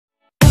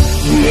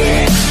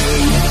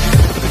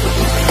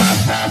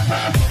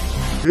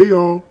Hey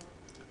y'all!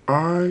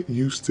 I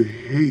used to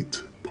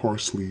hate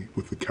parsley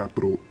with a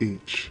capital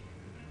H.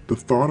 The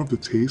thought of the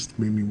taste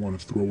made me want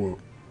to throw up.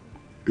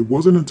 It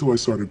wasn't until I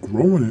started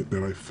growing it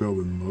that I fell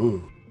in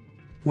love.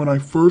 When I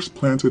first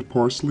planted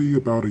parsley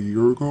about a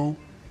year ago,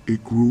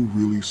 it grew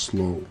really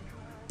slow.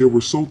 They were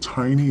so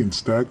tiny and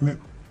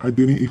stagnant, I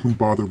didn't even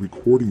bother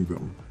recording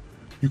them.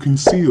 You can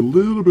see a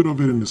little bit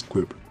of it in this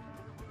clip.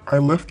 I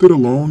left it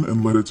alone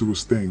and let it do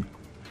its thing.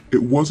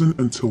 It wasn't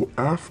until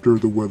after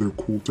the weather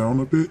cooled down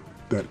a bit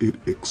that it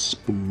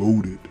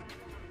exploded.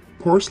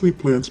 Parsley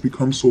plants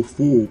become so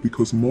full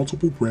because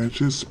multiple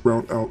branches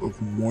sprout out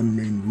of one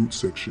main root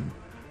section.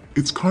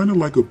 It's kind of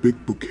like a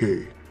big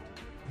bouquet.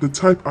 The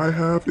type I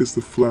have is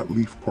the flat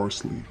leaf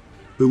parsley.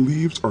 The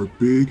leaves are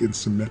big and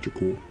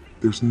symmetrical.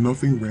 There's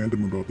nothing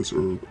random about this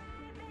herb.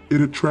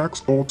 It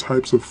attracts all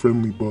types of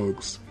friendly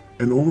bugs,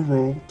 and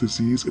overall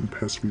disease and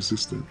pest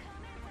resistant.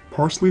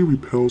 Parsley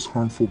repels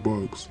harmful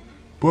bugs,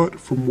 but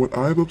from what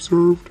I've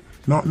observed,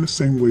 not in the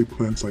same way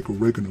plants like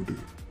oregano do.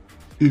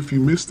 If you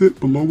missed it,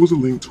 below is a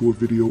link to a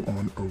video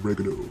on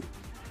oregano.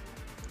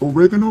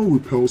 Oregano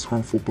repels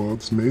harmful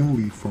bugs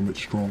mainly from its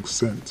strong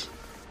scent,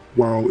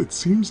 while it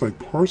seems like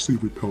parsley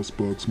repels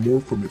bugs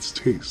more from its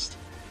taste.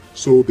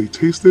 So they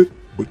taste it,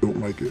 but don't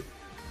like it.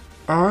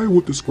 I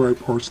would describe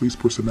parsley's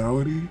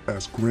personality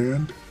as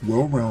grand,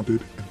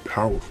 well-rounded, and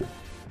powerful.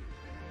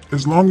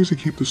 As long as you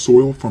keep the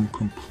soil from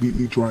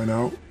completely drying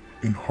out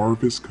and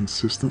harvest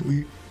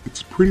consistently,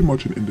 it's pretty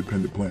much an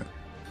independent plant.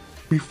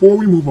 Before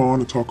we move on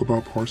to talk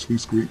about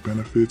parsley's great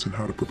benefits and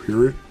how to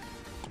prepare it,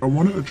 I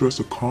want to address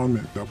a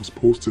comment that was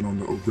posted on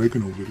the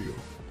oregano video.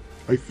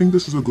 I think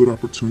this is a good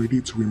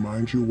opportunity to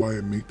remind you why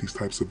I make these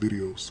types of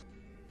videos.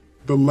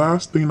 The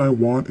last thing I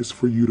want is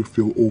for you to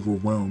feel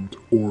overwhelmed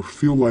or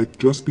feel like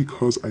just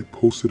because I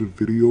posted a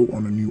video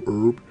on a new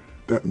herb,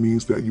 that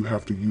means that you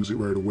have to use it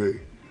right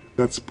away.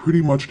 That's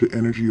pretty much the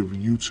energy of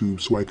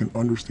YouTube, so I can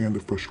understand the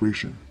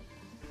frustration.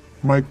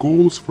 My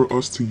goal is for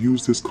us to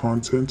use this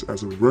content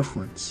as a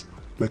reference,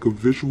 like a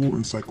visual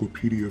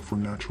encyclopedia for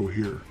natural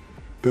hair.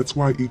 That's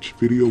why each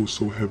video is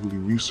so heavily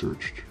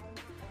researched.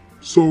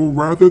 So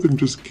rather than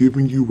just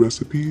giving you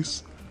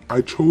recipes,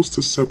 I chose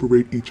to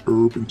separate each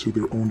herb into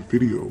their own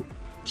video,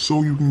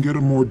 so you can get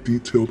a more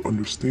detailed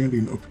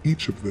understanding of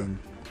each of them,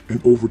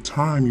 and over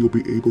time you'll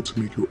be able to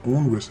make your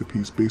own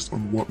recipes based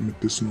on what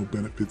medicinal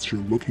benefits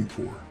you're looking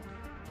for.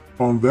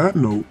 On that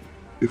note,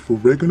 if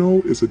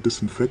oregano is a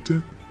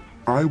disinfectant,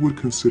 I would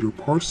consider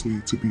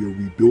parsley to be a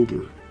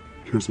rebuilder.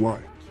 Here's why.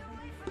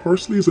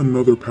 Parsley is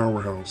another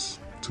powerhouse.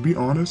 To be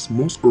honest,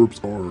 most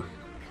herbs are.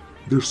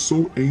 They're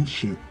so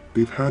ancient,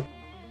 they've had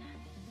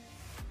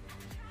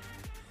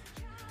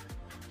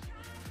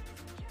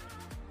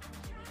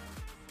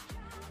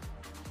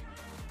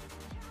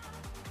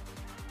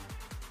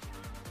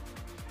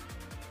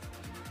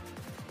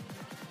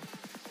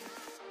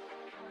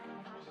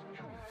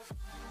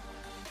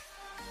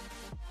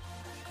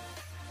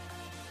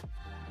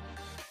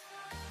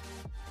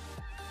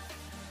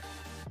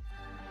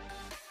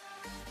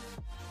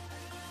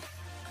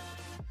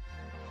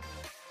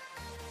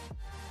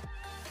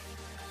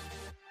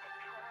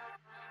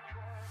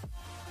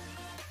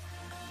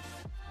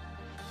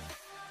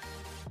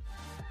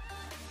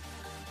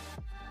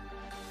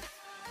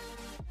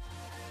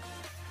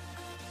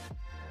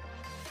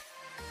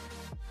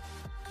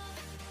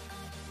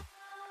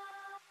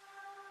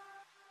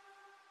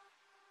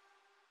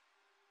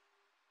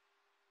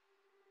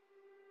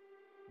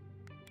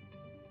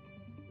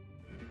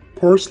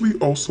Parsley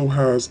also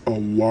has a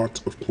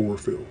lot of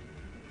chlorophyll.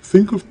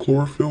 Think of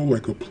chlorophyll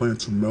like a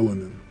plant's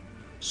melanin.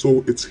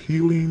 So it's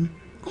healing,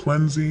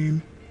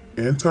 cleansing,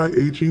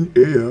 anti-aging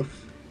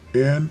AF,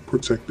 and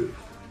protective.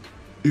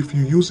 If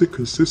you use it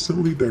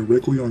consistently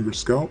directly on your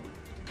scalp,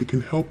 it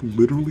can help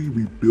literally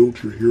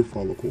rebuild your hair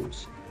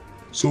follicles.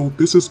 So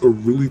this is a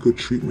really good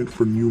treatment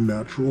for new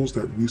naturals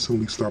that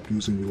recently stopped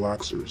using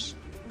relaxers.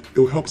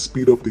 It'll help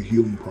speed up the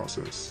healing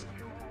process.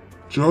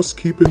 Just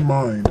keep in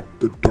mind,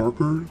 the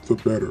darker the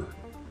better.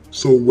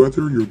 So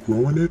whether you're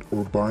growing it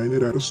or buying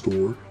it at a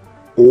store,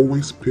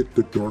 always pick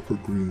the darker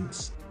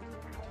greens.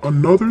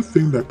 Another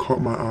thing that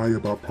caught my eye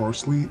about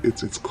parsley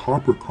is its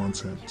copper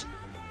content.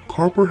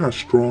 Copper has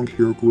strong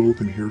hair growth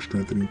and hair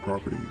strengthening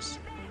properties.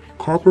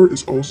 Copper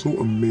is also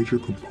a major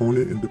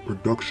component in the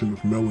production of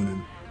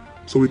melanin,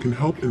 so it can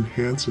help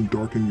enhance and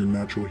darken your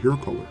natural hair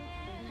color.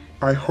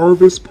 I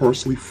harvest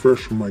parsley fresh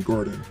from my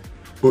garden,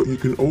 but you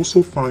can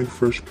also find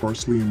fresh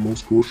parsley in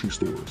most grocery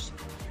stores.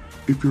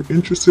 If you're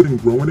interested in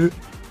growing it,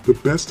 the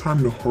best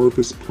time to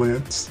harvest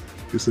plants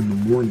is in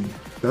the morning.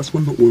 That's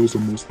when the oils are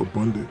most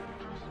abundant.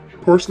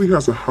 Parsley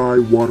has a high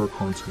water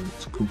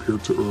content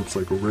compared to herbs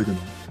like oregano,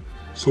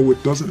 so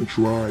it doesn't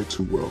dry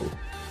too well.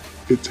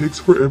 It takes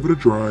forever to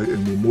dry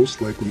and will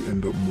most likely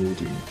end up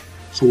molding,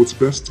 so it's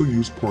best to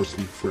use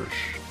parsley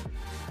fresh.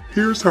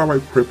 Here's how I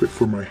prep it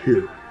for my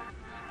hair.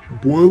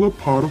 Boil a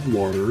pot of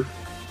water,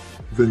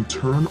 then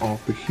turn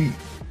off the heat.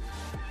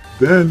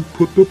 Then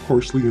put the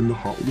parsley in the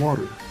hot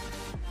water.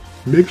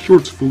 Make sure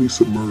it's fully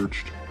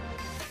submerged.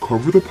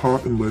 Cover the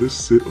pot and let it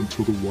sit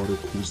until the water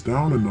cools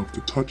down enough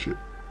to touch it.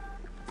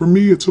 For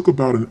me, it took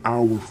about an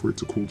hour for it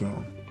to cool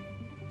down.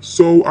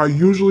 So I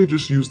usually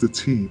just use the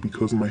tea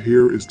because my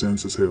hair is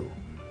dense as hell.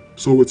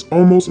 So it's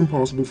almost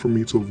impossible for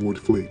me to avoid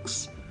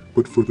flakes.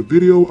 But for the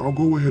video, I'll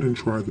go ahead and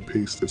try the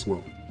paste as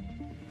well.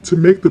 To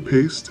make the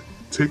paste,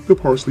 take the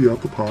parsley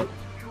out the pot.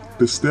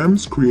 The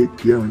stems create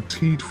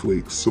guaranteed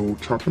flakes, so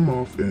chop them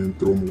off and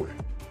throw them away.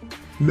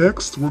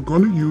 Next, we're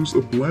going to use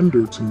a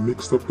blender to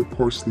mix up the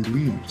parsley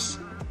leaves.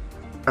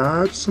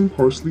 Add some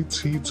parsley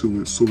tea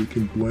to it so it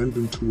can blend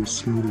into a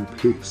smoother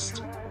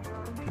paste.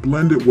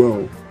 Blend it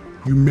well.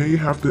 You may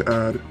have to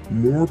add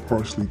more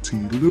parsley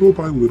tea little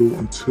by little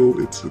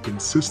until it's the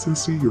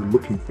consistency you're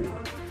looking for.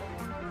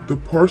 The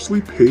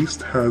parsley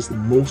paste has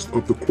most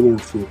of the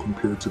chlorophyll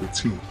compared to the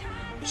tea,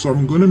 so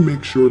I'm going to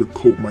make sure to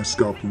coat my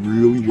scalp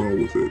really well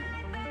with it.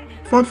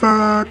 Fun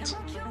fact!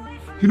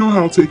 You know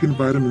how taking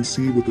vitamin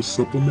C with a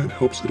supplement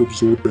helps it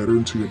absorb better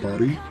into your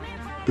body?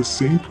 The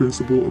same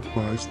principle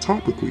applies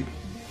topically.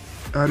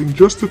 Adding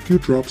just a few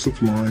drops of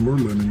lime or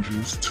lemon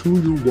juice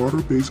to your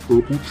water-based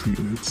herbal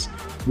treatments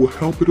will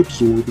help it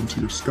absorb into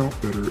your scalp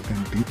better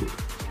and deeper.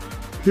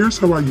 Here's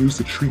how I use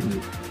the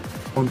treatment.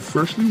 On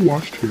freshly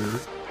washed hair,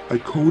 I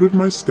coated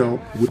my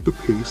scalp with the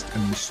paste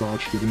and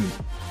massaged it in.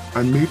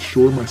 I made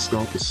sure my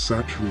scalp was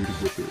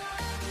saturated with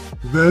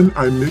it. Then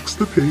I mixed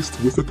the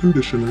paste with a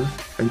conditioner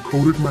and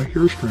coated my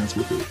hair strands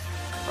with it.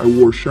 I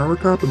wore a shower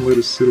cap and let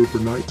it sit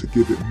overnight to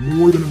give it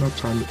more than enough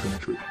time to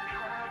penetrate.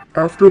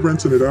 After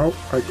rinsing it out,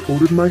 I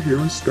coated my hair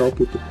and scalp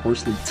with the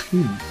parsley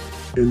tea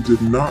and did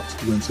not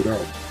rinse it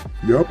out.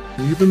 Yup,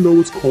 even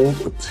though it's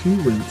called a tea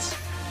rinse,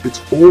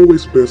 it's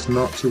always best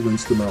not to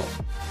rinse them out.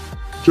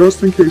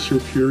 Just in case you're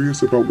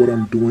curious about what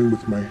I'm doing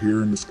with my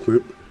hair in this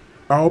clip,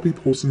 I'll be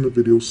posting a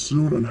video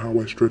soon on how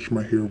I stretch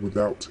my hair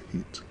without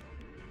heat.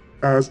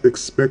 As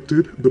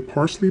expected, the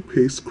parsley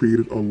paste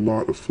created a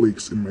lot of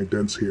flakes in my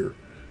dense hair.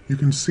 You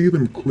can see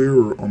them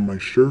clearer on my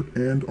shirt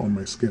and on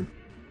my skin.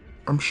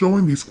 I'm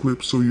showing these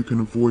clips so you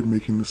can avoid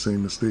making the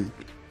same mistake.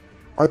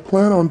 I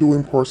plan on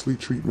doing parsley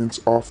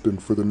treatments often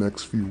for the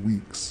next few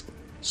weeks.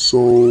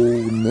 So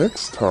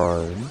next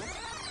time,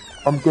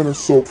 I'm gonna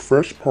soak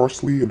fresh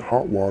parsley in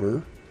hot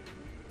water,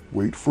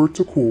 wait for it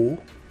to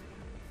cool,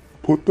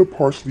 put the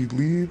parsley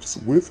leaves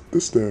with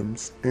the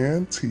stems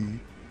and tea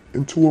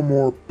into a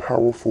more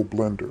powerful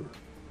blender.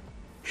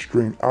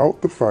 Strain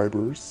out the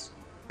fibers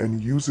and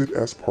use it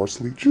as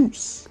parsley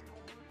juice.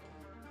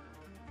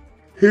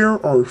 Here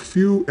are a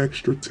few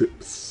extra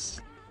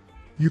tips.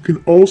 You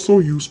can also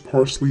use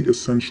parsley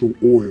essential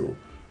oil.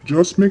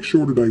 Just make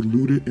sure to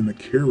dilute it in a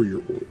carrier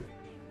oil.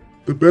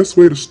 The best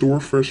way to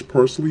store fresh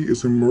parsley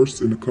is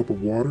immersed in a cup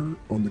of water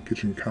on the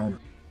kitchen counter.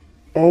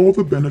 All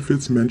the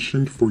benefits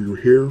mentioned for your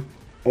hair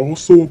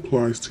also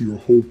applies to your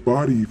whole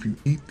body if you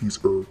eat these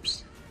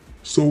herbs.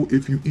 So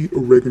if you eat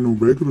oregano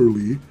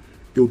regularly,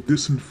 it'll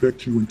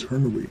disinfect you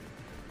internally.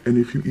 And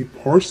if you eat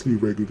parsley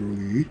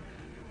regularly,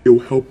 it'll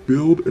help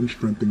build and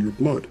strengthen your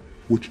blood,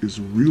 which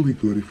is really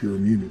good if you're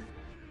anemic.